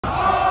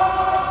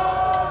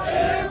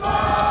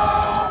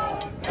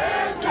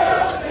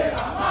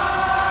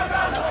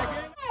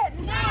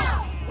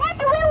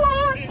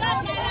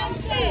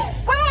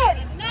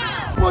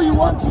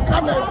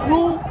come and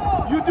rule.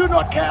 You do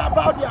not care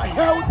about their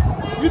health.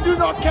 You do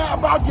not care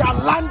about their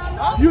land.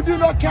 You do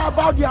not care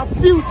about their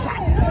future.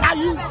 Are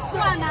you?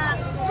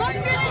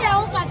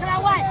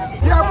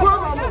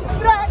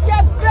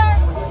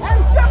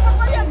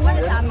 What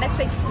is our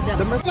message to them?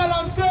 The message.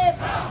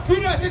 Galamsey,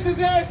 female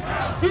citizens,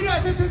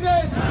 female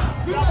citizens.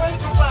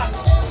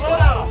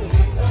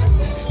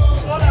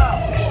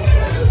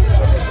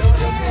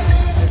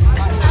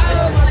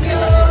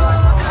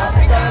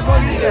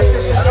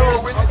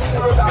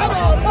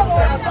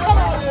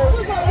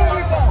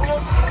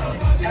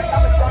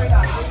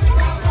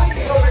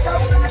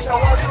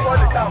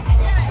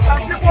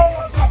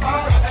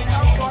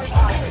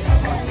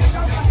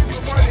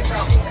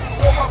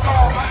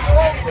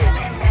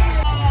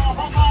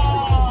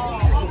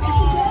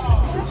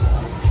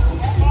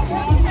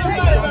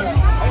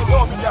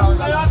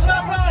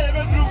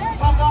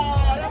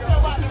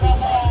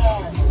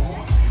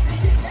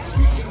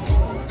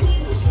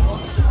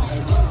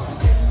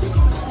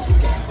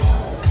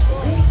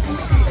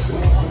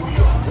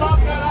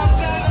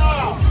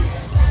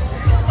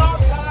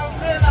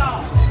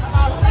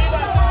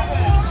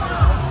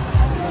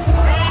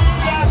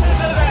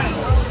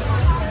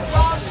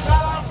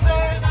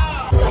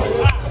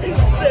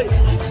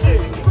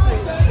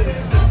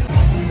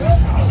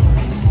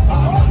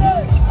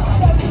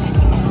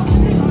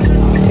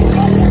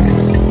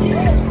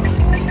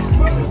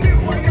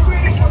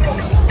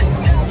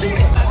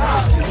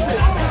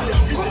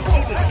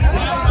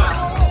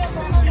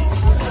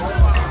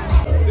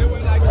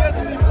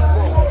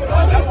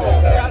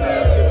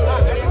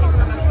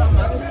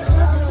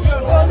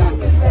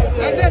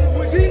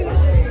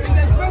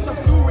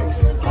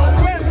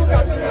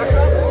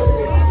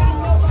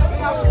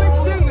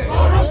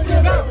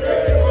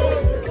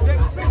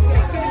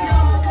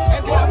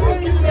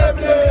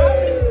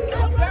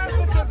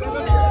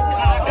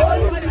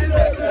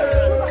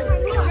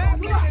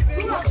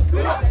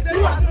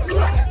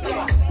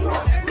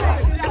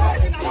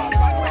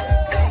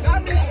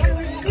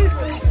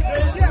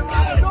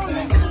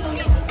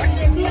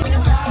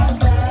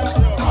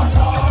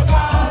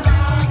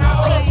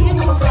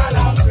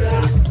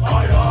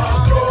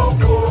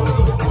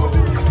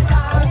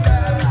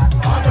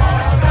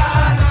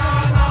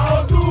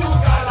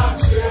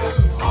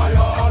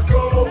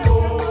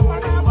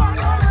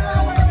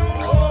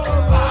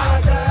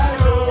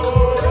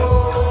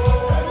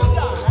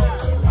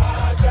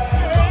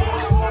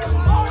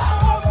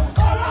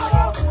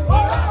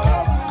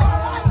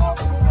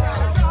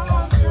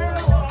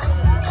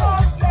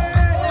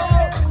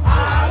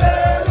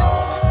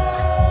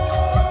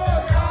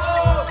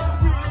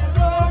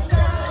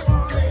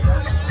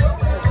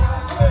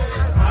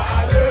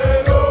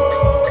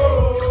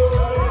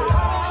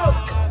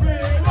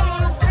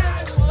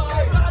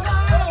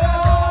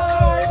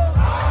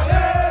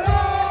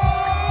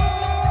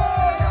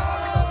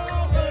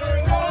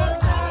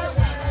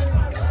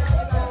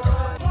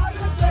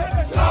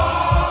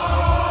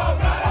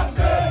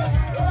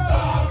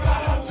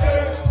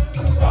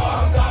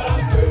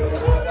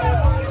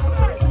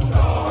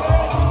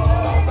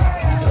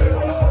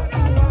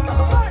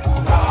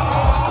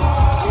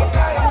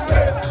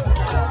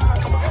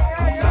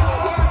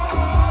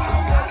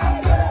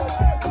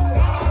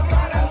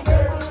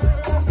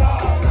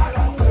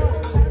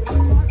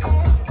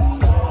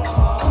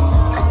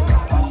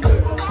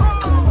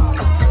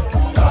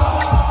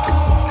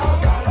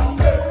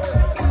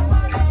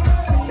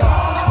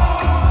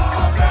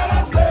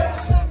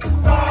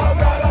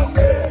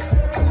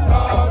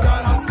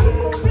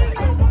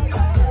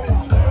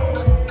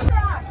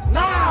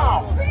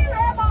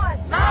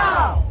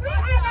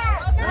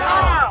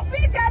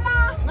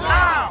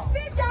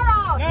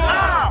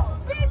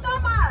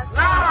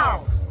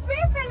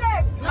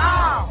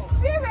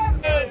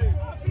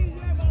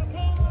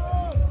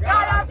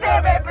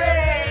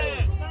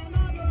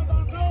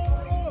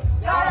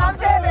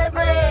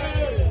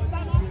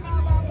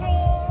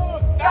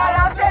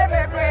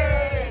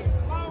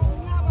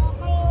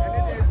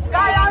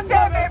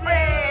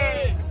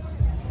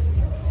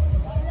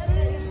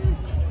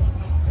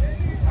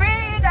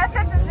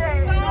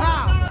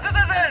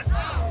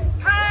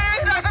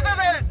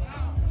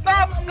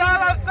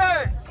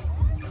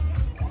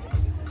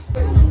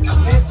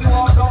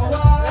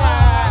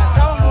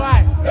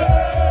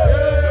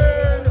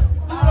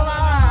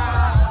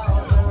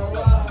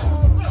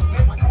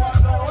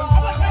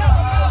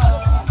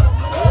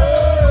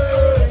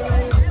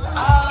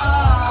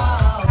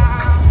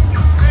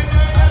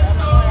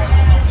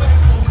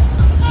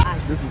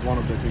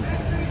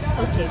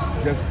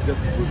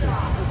 just to protest.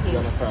 Okay. You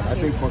understand? I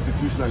think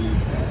constitutionally,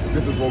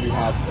 this is what we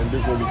have, and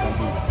this is what we can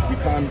do.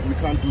 We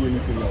can't do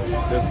anything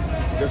else.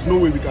 There's no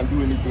way we can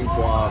do anything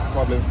for our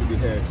problems to be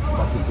heard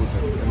but to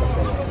protest. And that's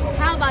what I'm saying.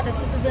 How about the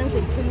citizens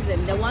in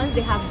prison, the ones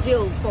they have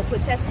jailed for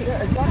protesting?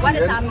 Yeah, exactly. What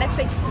is our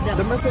message to them?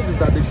 The message is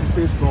that they should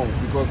stay strong,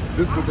 because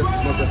this protest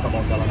is not just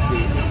about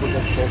Galamsey. This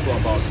protest is also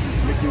about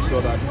making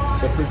sure that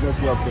the prisoners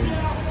who have been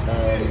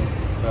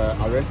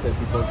arrested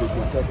because they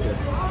protested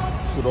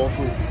should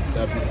also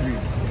be free.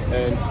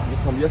 And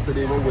from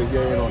yesterday, what we're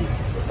hearing on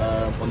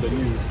on the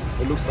news,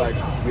 it looks like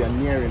we are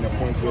nearing a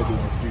point where they'll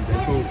be freed.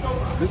 And so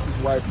this is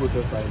why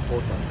protests are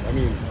important. I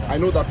mean, I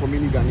know that for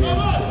many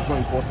Ghanaians, it is not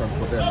important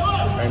for them.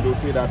 And they'll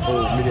say that,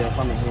 oh, media and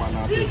family who are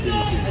now saying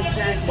the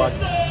same. But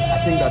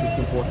I think that it's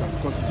important.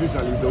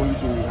 Constitutionally, it's the only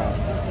thing we have.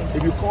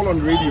 If you call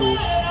on radio,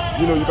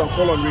 you know, you can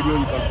call on radio,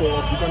 you can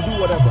talk, you can do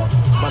whatever.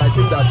 But I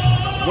think that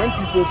when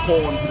people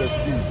call onto the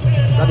streets,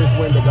 that is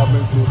when the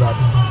governments know that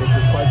it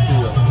is quite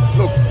serious.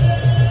 Look,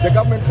 the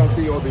government can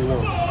say all they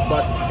want,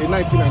 but in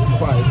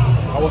 1995,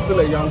 I was still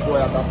a young boy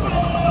at that time.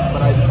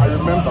 But I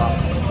remember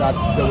that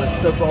there were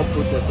several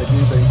protests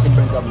against the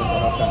incumbent government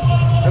at that time.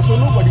 And so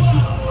nobody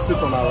should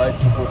sit on our rights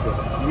to protest.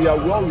 We are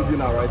well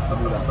within our rights to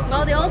do that.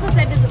 Well, they also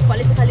said this is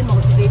politically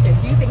motivated.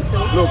 Do you think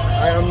so? Look,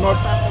 I'm not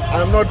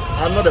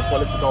a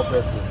political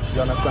person.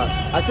 You understand?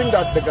 I think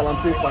that the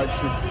Galamsey fight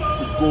should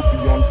go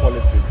beyond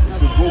politics. It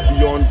should go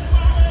beyond,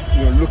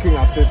 you know, looking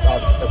at it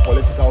as a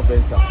political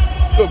venture.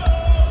 Look,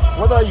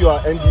 whether you are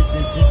NDC,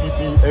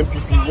 CPP,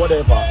 MPP,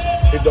 whatever,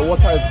 if the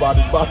water is bad,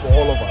 it's bad for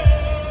all of us.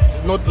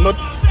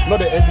 Not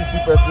the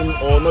NDC person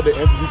or not the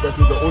MPP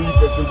person, the only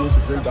person going to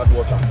drink that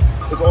water.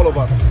 It's all of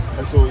us.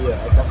 And so, yeah,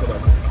 that's what I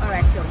think. All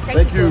right, sure.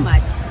 Thank you so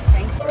much.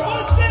 Thank you.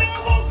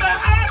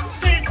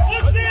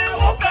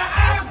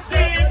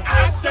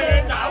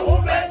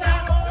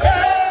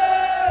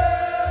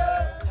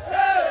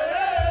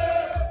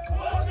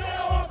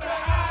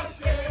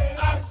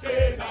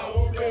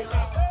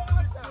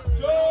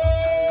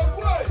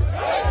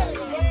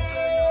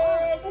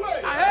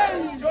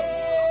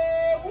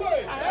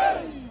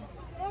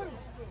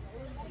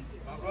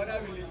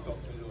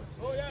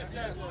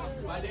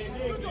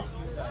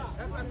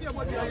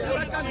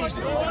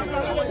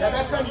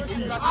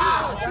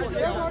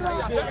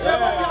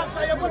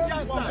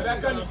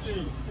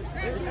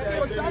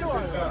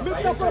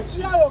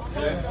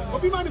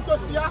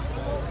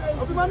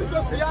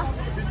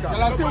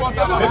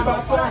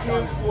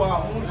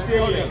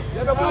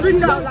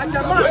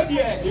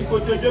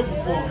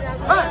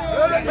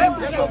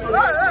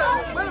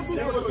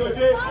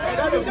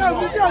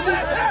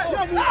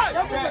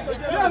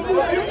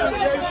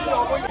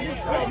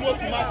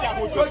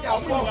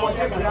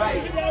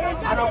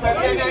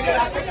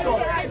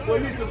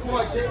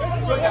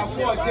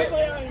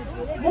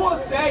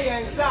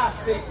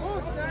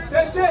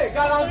 Say,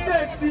 Galamsey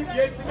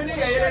Demo.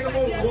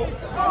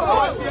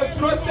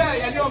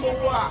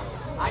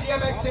 I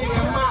never say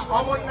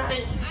almost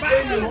 9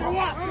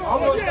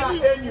 almost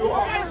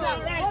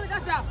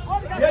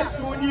yes,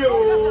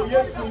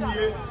 yes,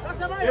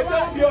 yes,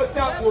 you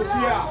tap of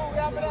here.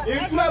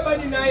 If you have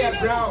any Naya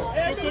Brown,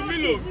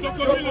 Chocomilo,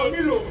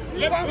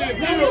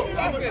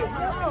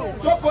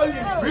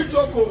 Chocolate,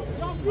 Richoco,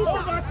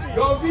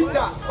 your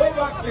Vita,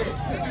 Overton,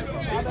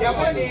 your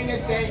money in the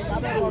same.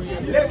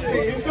 Let's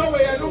say, so we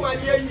are no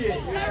money here.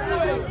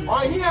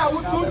 On here, I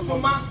would talk to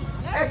ma,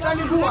 as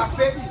any who are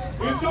said.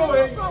 So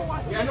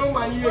we are no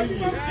money here.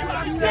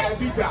 They are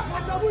bigger.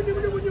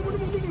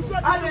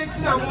 I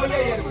didn't know what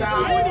you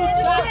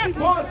said.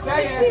 More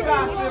say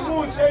yes,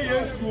 more say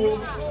yes.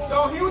 So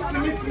he would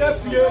meet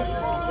nephew.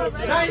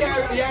 Now you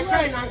are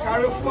kind of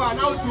Carrefour,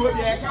 now to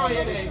the account.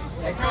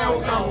 I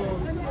can't come.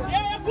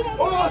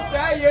 Oh,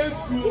 say yes.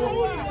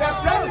 The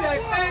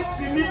president ain't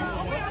me.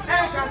 I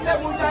can say,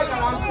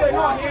 Galamsey,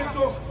 no, him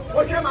so.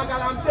 What am I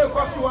Galamsey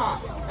Kosua?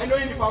 I know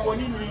in the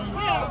Pabonini.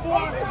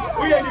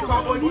 We are the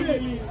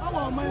Pabonini.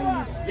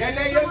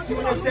 Yana, yes, you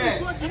say,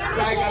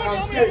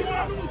 Galamsey.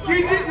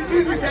 Kidney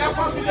disease is a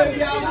possibility.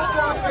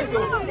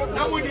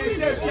 Now we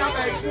say,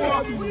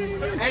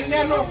 and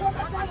then,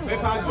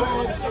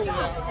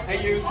 and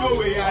you saw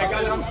we are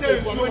Galamsey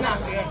sooner.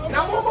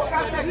 Now, what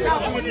can say that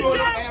we saw a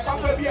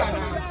Papa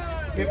Biana?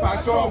 The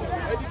patrol.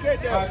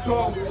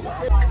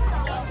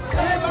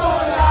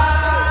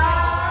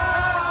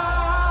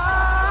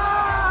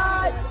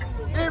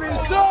 Even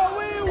so,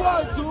 we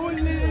want to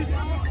live.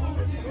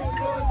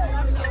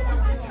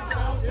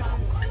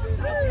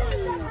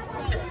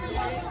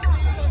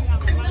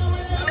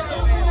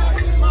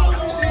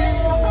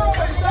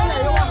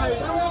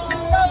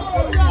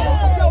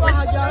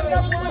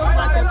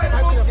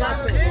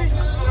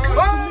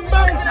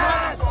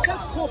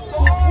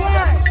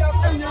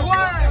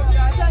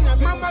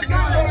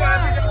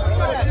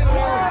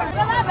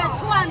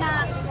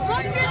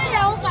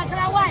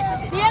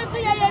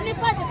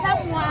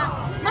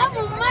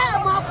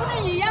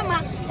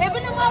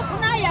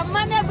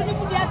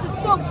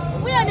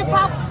 We are the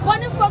pop,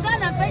 one for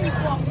Ghana, penny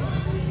for.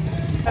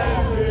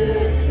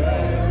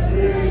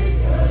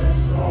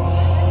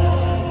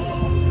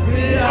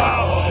 We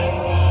are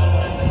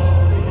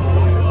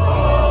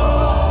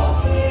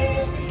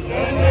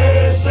the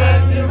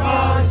nation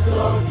demands of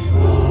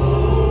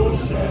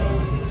devotion.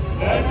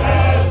 Let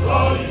us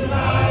all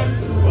unite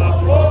to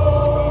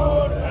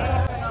uphold.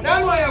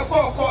 Now I am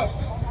caught.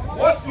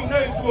 What's your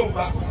name,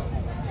 Swumba?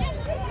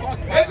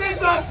 Is this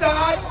not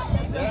sad?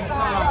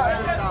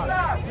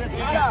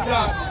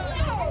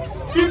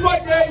 People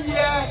there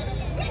here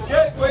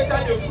get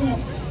Twitter the food.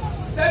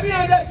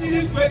 700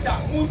 series Twitter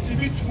won't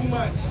be too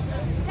much.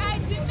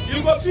 You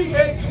go see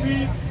hate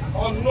me,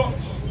 or not?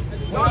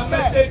 My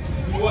message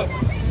was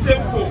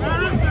simple.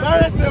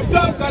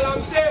 Stop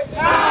Galamsey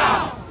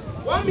now.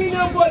 1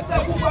 million votes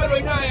are put on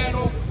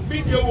the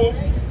video.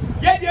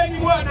 Get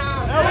anyone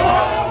now.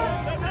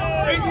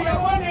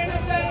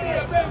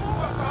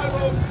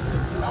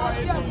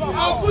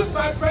 I'll put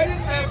my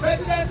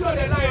presidency on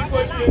the line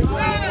for you.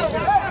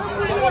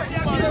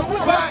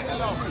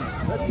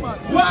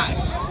 Why?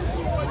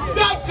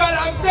 Stop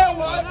Galamsey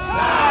what?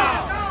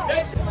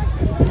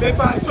 The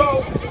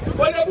patrol,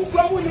 when the book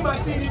was in my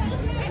city, I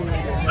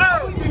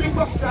went to be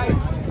cost strike.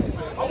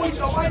 I went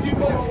to one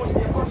people was a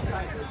cost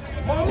strike.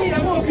 Mommy, I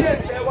won't be a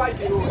say what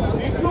you do.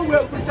 It's so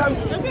well put on me.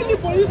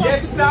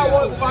 Yes, I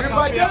was. If I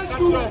don't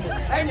sue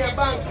any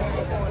bank,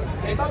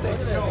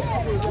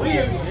 we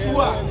are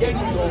sure.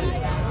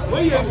 We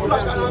are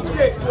sure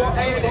Galamsey for a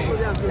day.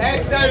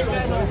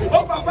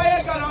 Oh, Papa,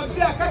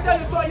 Galamsey, I can't tell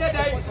you for a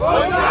day.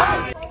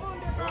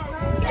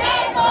 Say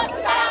no to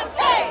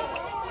Galamsey!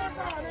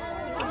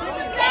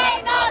 Say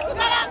no to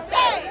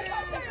Galamsey!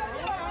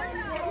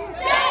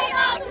 Say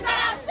no to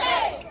Galamsey!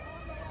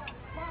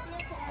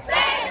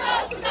 Say no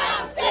to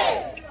Galamsey!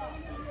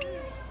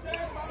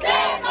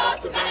 Say no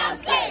to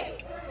Galamsey!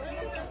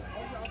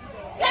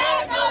 Say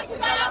no to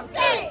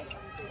Galamsey!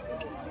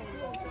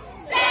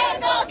 Say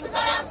no to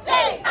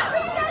Galamsey!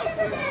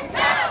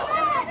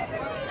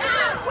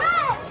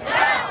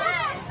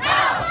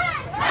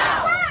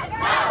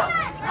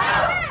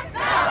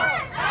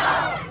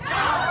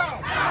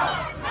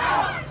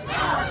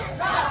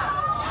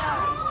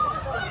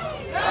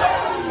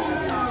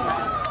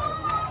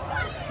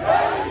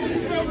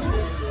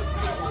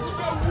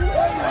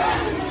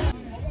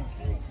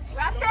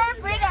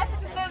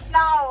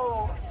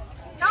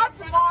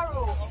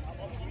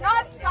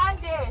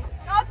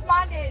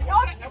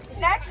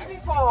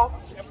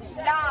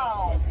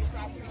 Now,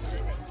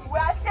 we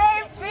are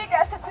saying free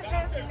the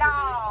citizens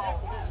now.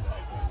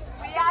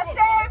 We are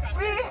saying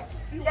free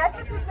the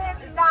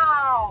citizens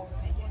now.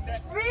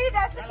 Free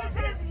the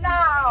citizens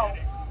now.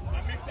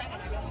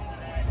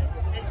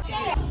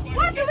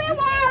 What do we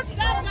want?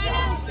 Stop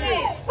Galamsey.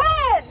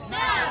 When?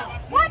 Now.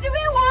 What do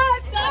we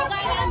want? Stop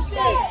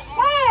Galamsey.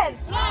 When?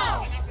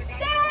 Now.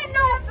 Say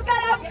no to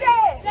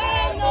Galamsey.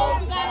 Say no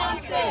to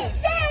Galamsey.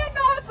 Say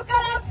no to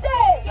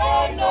Galamsey.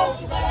 Say no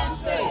to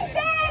Galamsey.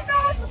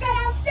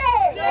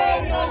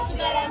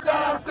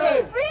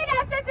 Free the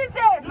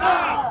citizens! No!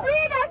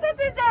 Free the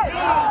citizens!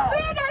 No!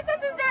 Free the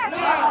citizens!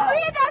 No!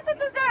 Free the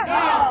citizens!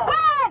 No!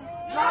 When?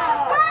 No!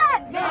 When?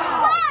 No!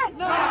 When?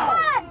 No!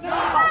 When? No! When? No!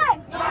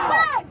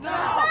 When?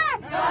 No! When?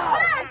 No!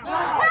 When?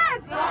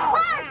 No!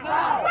 When? No!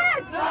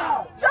 When? No!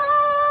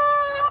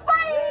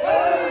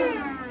 When?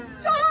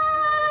 No!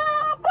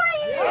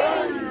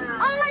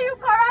 All you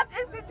corrupt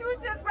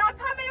institutions, we are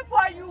coming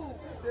for you.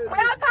 We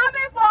are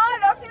coming for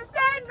all of you.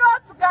 Say no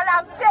to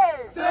Galamsey.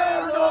 Say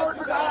no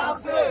to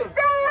Galamsey.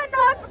 Say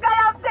no to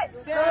Galamsey.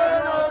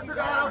 Say no to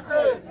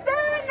Galamsey.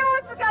 Say no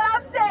to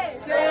Galamsey.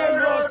 Say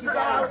no to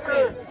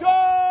Galamsey.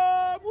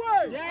 Job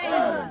way.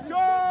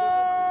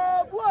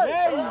 Job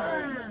way.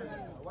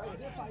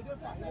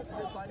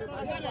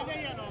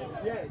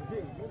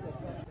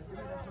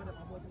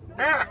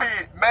 This be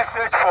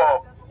message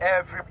for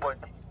everybody.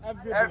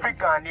 Every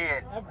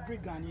Ghanaian,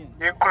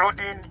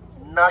 including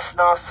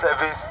national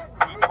service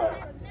people.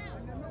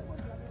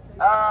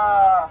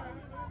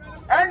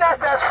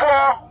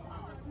 NSS4,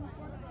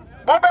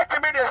 Bube to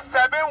me the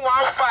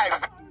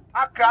 715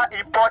 Accra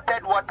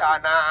imported water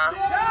now.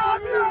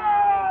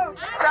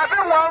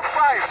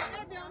 715.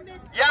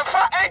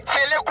 Yanfa and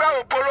Chile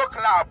Polo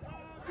Club.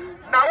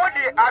 Now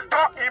the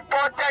adult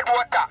imported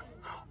water.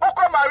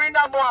 Oko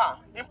Marina Moa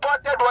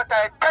imported water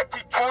at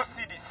 32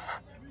 cities.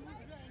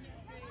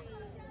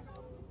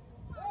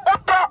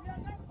 Oto,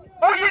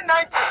 only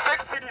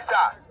 96 cities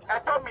are.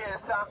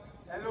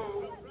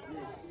 Hello.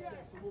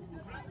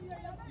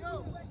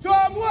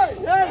 Job way!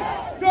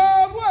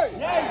 Job way!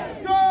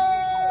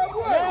 Job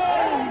way!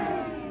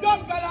 Stop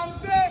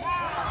Galamsey!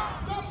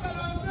 Stop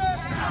Galamsey!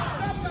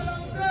 Stop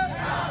Galamsey!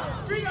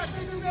 Free the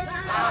citizens!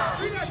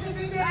 Free the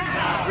citizens!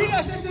 Free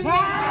the citizens!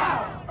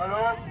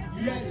 Hello?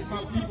 Yes,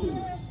 my people.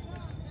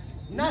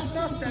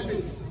 National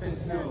Service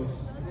Personnel.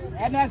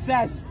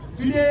 NSS.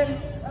 Today,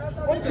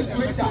 what's the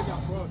Twitter?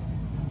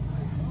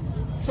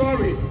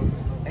 Sorry.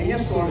 And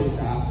yes, sorry,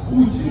 sir.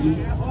 Uji.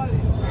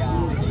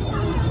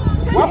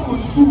 What could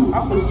school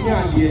up with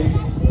here?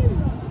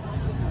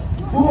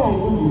 Who on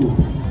Google?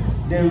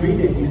 Then read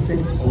the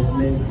effects of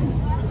lead.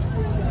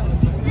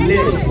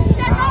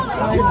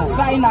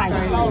 Cyanide.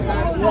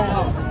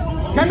 Yes.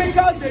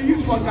 Chemicals they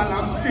use for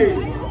Galamsey.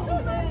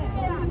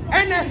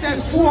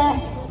 NSS4.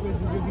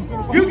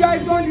 You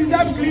guys don't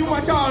deserve clean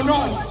water or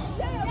not?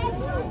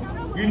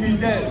 You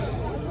deserve.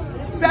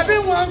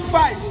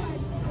 715.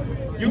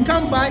 You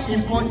can't buy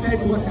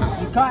imported water.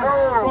 You can't.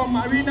 From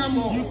Marina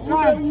Mall. You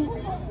can't.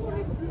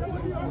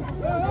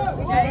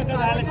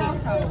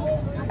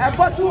 A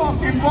bottle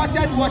of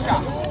imported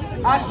water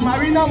at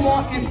Marina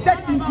Mall is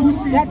 32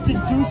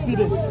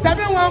 cities.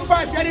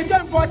 715, you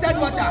imported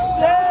water.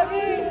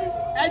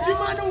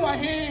 Ejumanu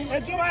wahe.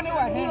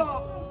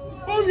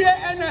 Who we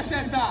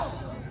NSS?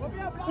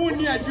 Who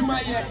near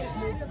Jumaye?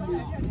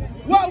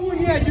 What who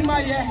near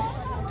Jumaye?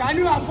 Can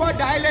you afford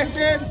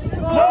dialysis?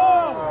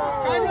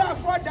 No. Can you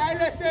afford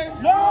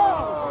dialysis?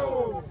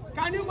 No.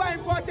 Can you buy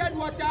imported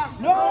water?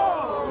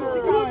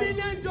 No. 2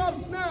 million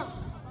jobs now.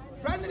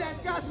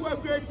 President Gas were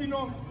creating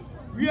on.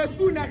 We are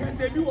school that has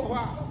a new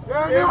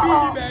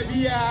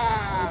baby.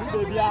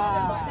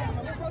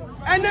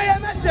 And I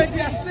message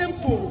is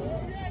simple.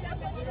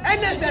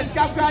 NSS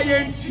Kappa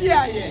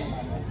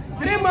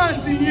 3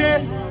 months in year,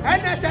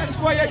 NSS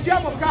for your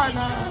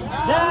Jamokana.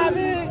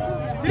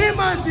 3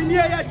 months in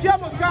year, your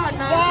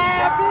Jamokana.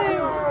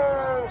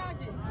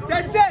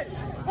 Say,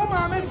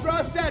 my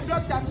friend said,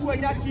 doctors who are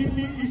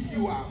kidney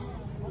issue,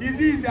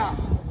 disease.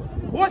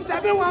 What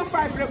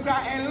 715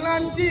 and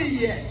land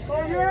here?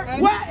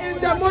 Where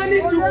is the money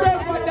to pay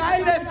for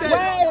dialysis?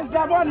 Where is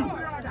the money?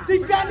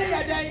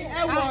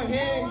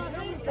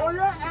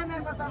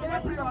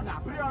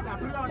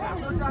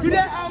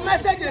 Today our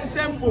message is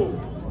simple.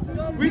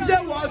 We say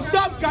what?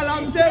 Stop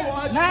Galamsey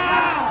what?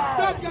 Now!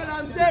 Stop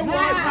Galamsey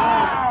what?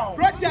 Now!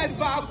 Protest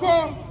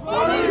Bako!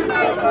 Police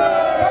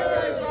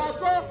protest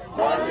Bako!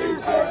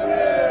 Police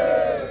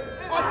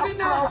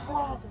Otina!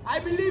 I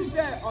believe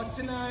sir,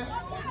 Otina,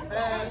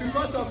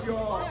 because of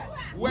your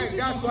work,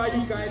 that's why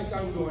you guys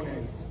come to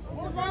us.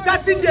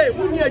 Saturday,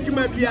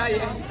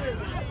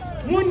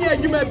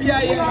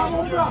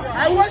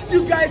 I want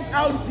you guys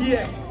out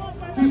here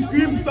to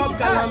scream stop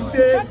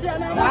Galamsey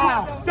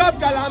now. Stop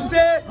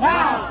Galamsey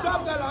now.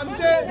 Stop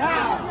Galamsey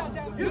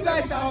now. You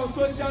guys are on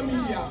social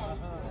media.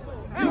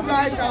 You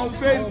guys are on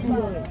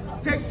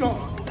Facebook, TikTok.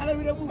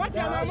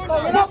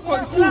 Not for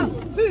school.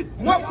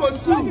 Not for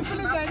school.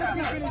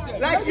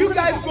 Like you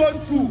guys go to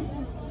school.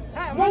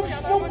 Move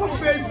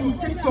Facebook,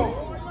 TikTok.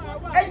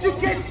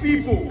 Educate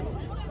people.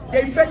 The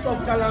effect of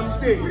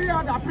Galamsey.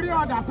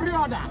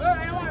 Pre-order.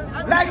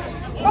 Like,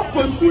 what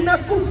go school? Na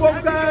school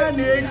for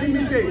Ghana,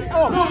 Jimmy say.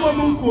 No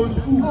more go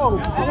school.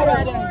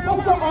 What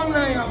go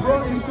online,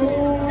 bro?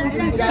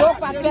 It's so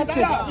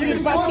pathetic.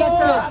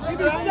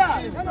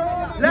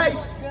 Like,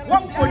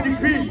 what for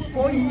degree?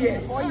 4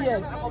 years. 4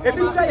 years. If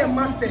you got your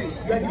master's,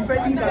 you are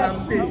defending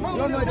Galamsey. You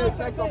don't know the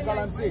effect of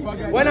Galamsey.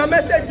 When a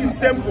message is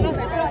simple,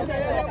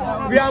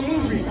 we are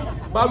moving,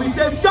 but we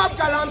say stop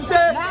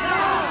Galamsey.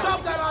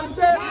 Stop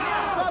Galamsey.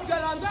 Stop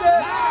Galamsey.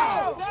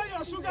 Tell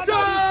your sugar daddies to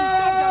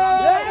stop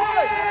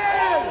Galamsey.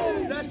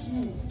 Let's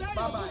move.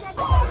 Bye-bye.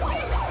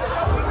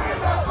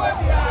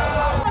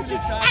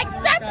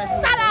 Accept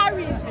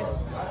salaries.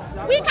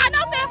 We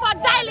cannot pay for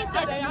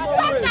dialysis.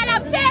 Stop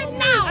Galamsey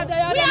now.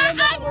 We are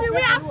angry.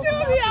 We are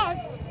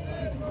furious.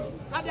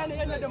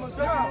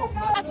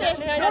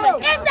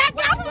 Is the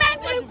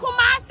government in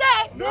Kumasi?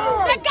 No.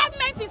 The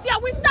government is here.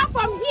 We start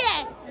from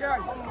here.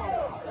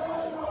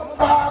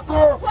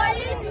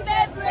 Police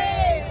baby.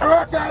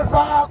 Protest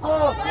Bako.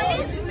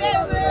 Police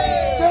baby.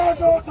 Say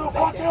no to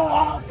fucking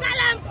war.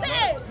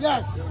 Galamsey.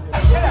 Yes.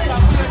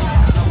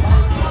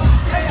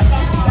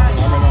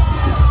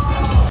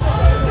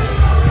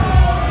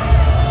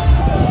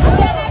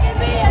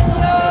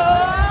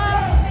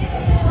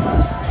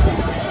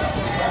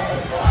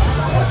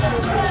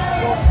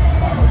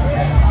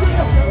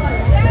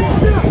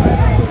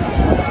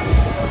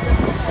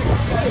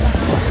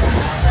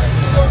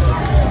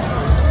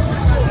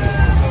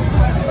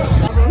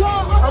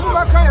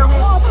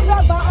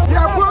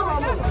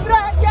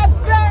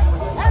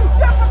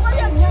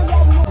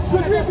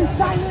 Should we be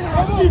shining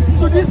our teeth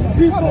to these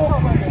people,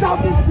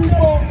 Southeast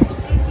people,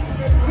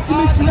 to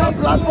the China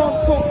platform?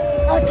 So,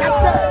 like I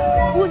said,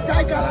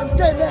 Unjai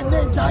Galamsey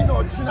name China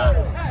or China.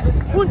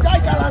 Unjai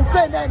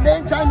Galamsey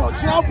name China or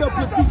China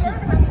position.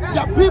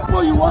 The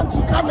people you want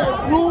to come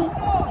and rule,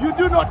 you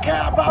do not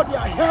care about their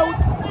health,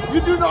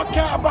 you do not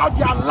care about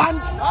their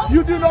land,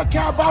 you do not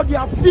care about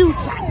their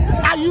future.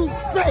 Are you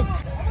sick?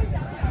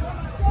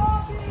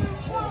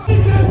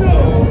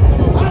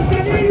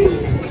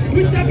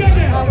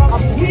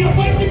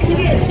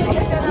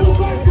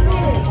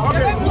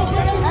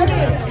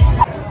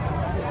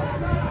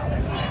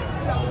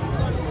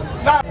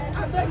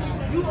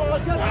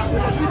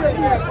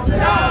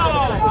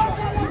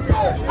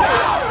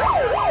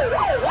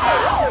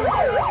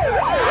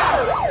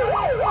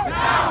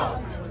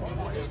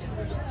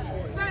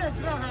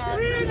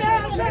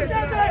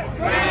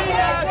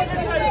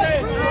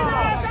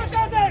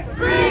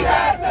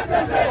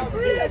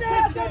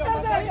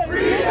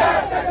 Free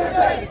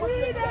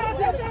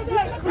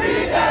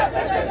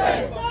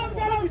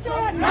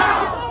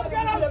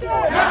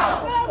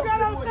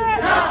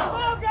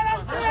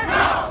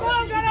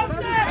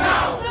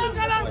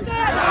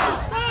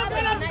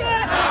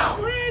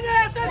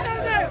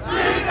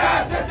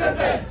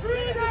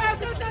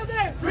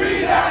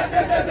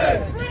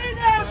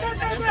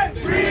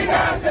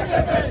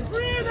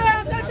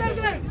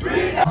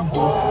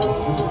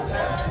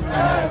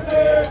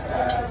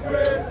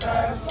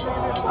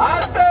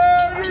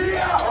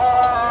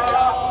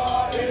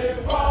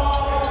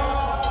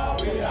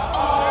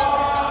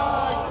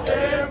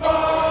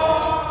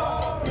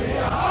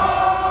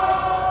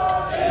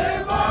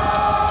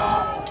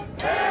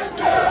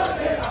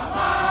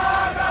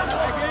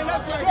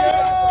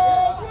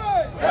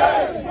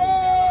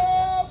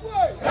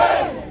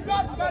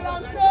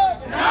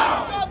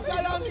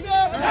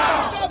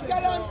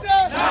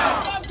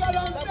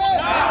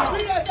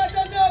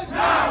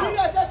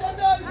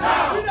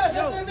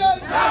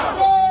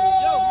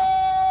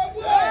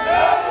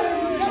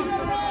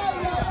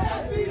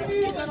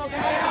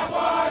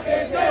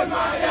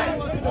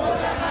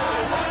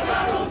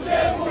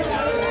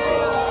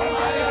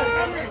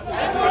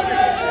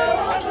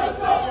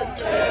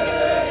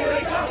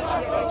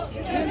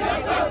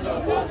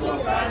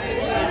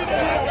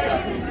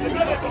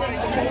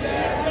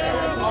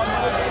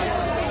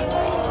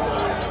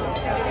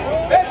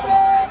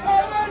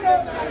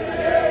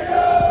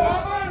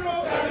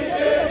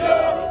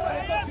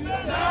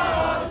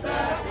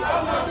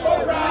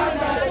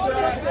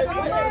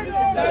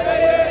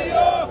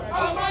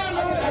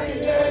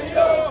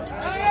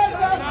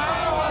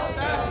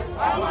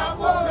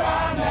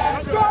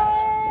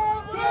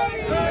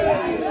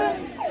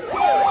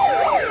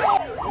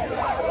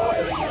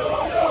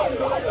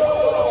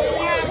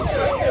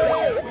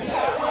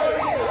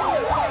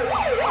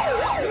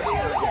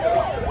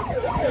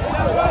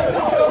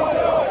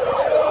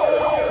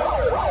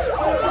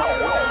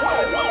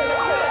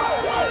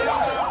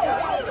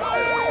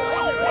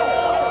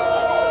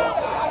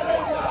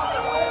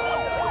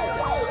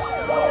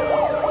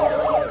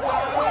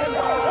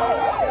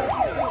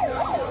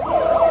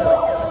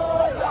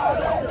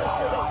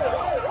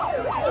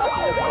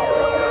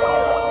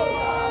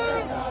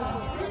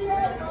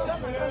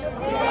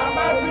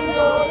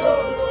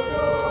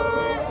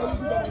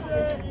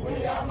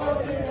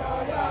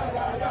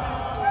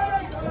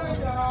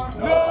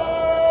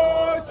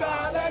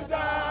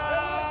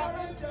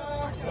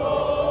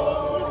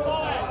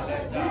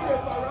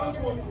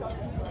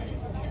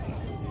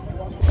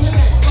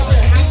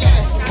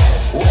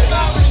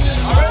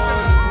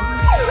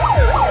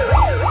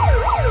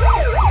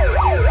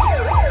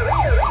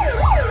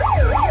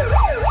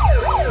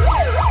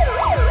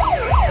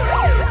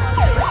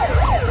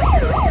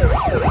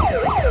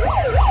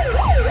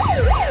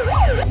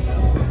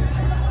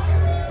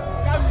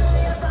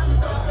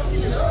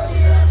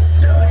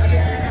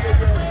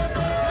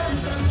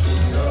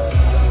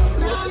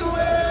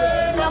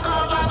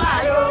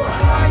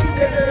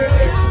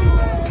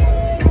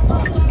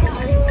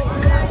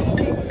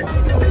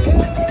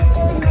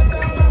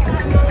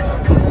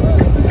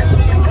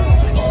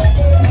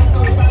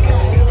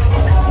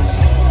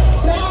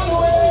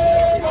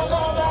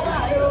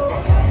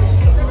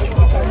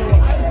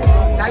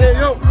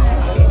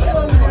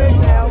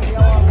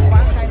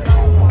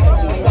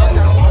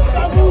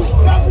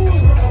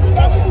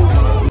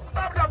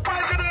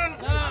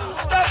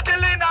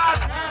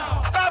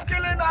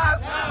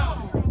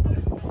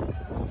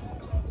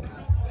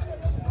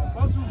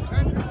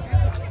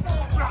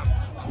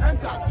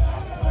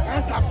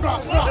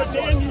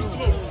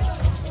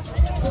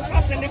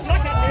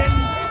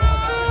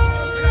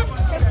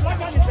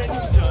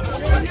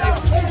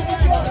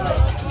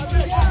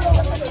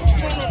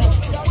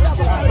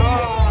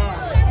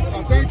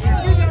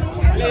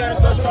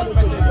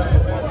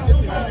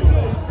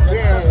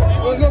Yeah,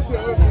 it was not fair.